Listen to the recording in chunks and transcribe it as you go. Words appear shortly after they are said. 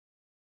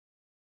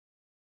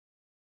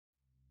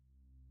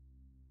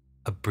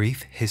A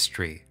brief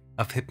history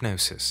of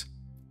hypnosis.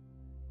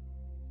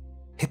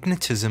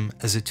 Hypnotism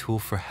as a tool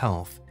for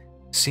health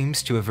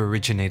seems to have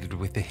originated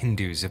with the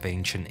Hindus of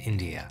ancient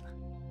India,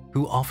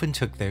 who often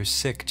took their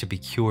sick to be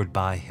cured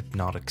by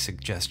hypnotic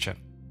suggestion.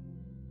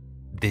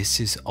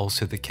 This is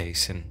also the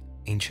case in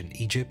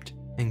ancient Egypt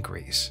and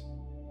Greece.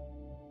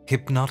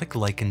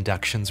 Hypnotic-like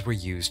inductions were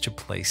used to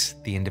place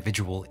the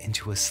individual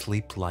into a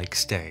sleep-like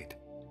state,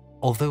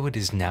 although it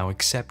is now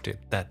accepted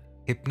that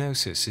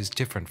hypnosis is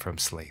different from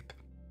sleep.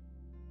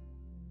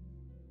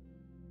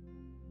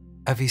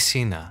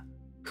 Avicenna,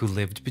 who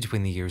lived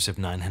between the years of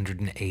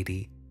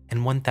 980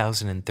 and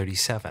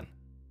 1037,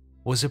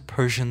 was a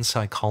Persian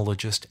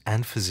psychologist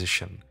and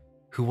physician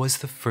who was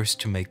the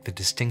first to make the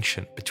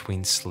distinction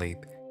between sleep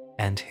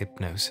and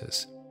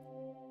hypnosis.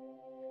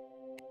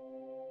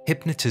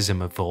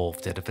 Hypnotism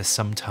evolved out of a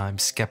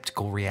sometimes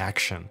skeptical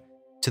reaction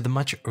to the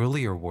much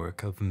earlier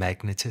work of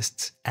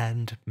magnetists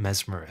and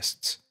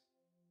mesmerists.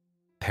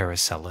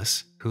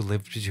 Paracelsus, who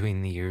lived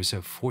between the years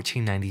of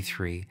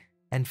 1493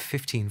 and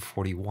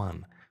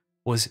 1541,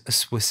 was a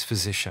Swiss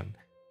physician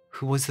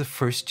who was the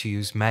first to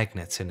use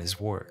magnets in his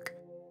work.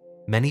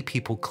 Many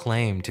people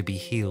claim to be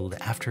healed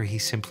after he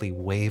simply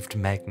waved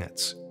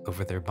magnets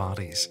over their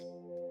bodies.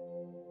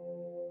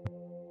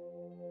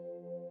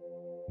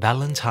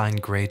 Valentine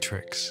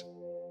Greatrix,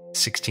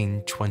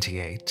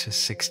 1628 to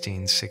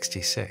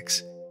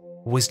 1666,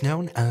 was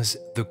known as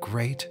the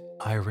Great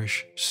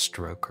Irish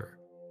Stroker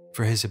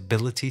for his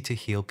ability to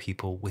heal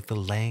people with the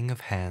laying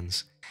of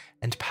hands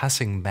and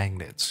passing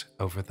magnets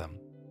over them.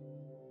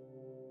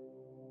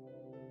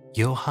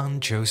 Johann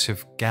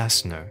Joseph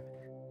Gassner,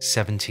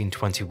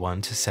 1721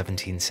 to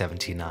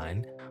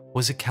 1779,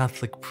 was a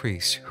Catholic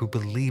priest who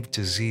believed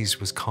disease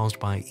was caused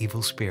by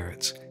evil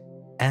spirits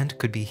and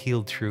could be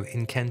healed through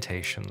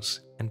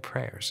incantations and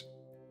prayers.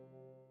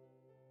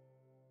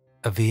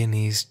 A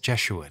Viennese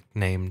Jesuit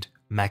named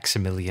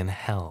Maximilian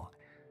Hell,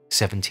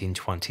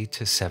 1720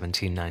 to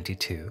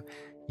 1792,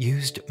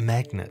 used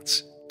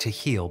magnets to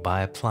heal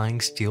by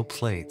applying steel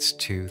plates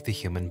to the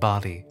human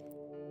body.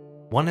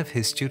 One of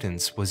his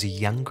students was a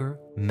younger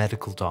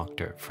medical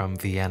doctor from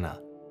Vienna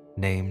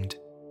named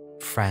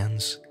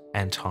Franz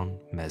Anton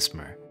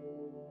Mesmer.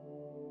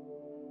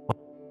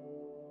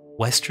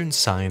 Western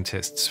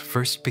scientists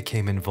first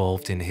became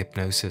involved in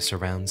hypnosis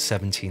around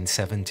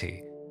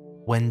 1770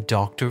 when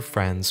Dr.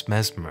 Franz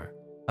Mesmer,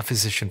 a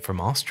physician from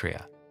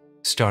Austria,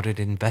 started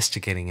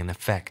investigating an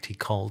effect he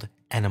called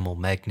animal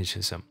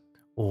magnetism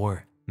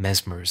or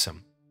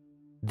mesmerism.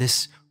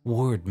 This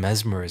word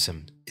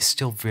mesmerism is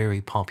still very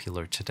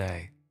popular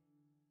today.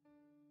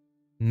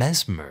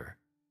 Mesmer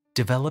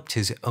developed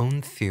his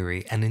own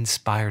theory and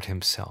inspired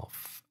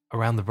himself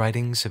around the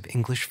writings of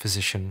English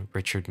physician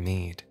Richard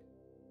Mead.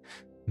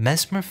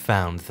 Mesmer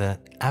found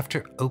that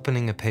after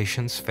opening a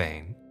patient's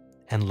vein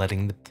and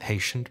letting the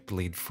patient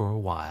bleed for a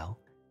while,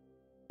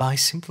 by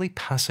simply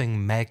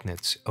passing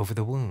magnets over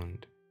the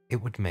wound,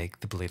 it would make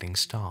the bleeding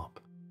stop.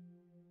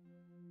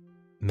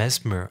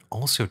 Mesmer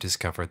also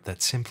discovered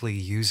that simply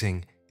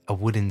using a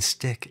wooden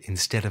stick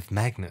instead of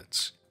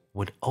magnets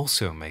would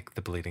also make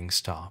the bleeding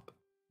stop.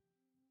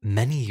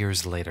 Many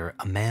years later,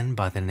 a man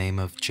by the name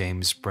of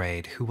James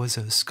Braid, who was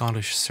a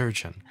Scottish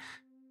surgeon,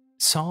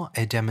 saw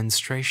a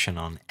demonstration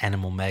on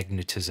animal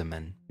magnetism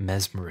and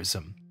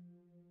mesmerism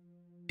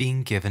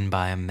being given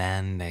by a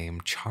man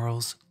named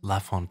Charles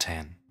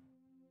Lafontaine.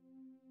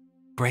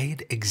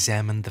 Braid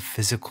examined the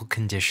physical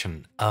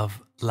condition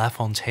of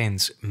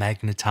Lafontaine's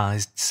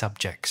magnetized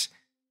subjects,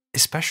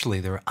 especially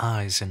their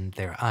eyes and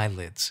their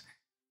eyelids,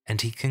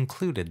 and he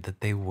concluded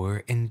that they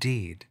were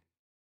indeed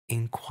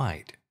in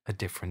quite a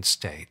different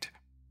state.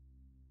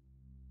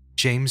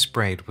 James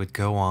Braid would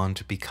go on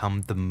to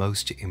become the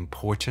most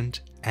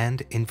important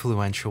and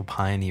influential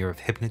pioneer of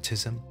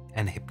hypnotism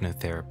and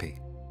hypnotherapy.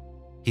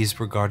 He is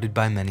regarded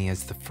by many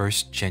as the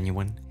first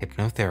genuine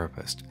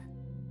hypnotherapist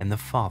and the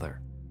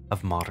father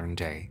of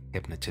modern-day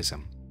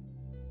hypnotism.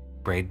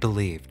 Braid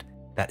believed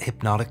that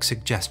hypnotic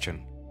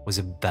suggestion was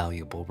a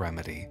valuable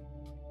remedy.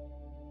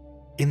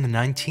 In the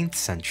 19th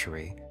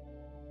century,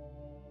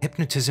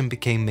 hypnotism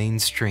became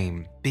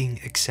mainstream, being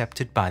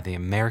accepted by the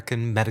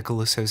American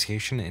Medical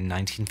Association in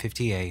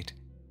 1958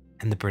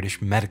 and the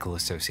British Medical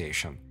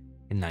Association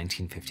in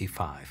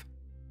 1955.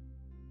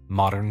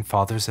 Modern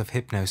fathers of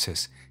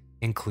hypnosis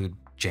include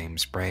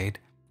James Braid,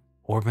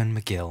 Orban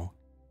McGill,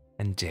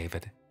 and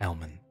David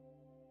Ellman.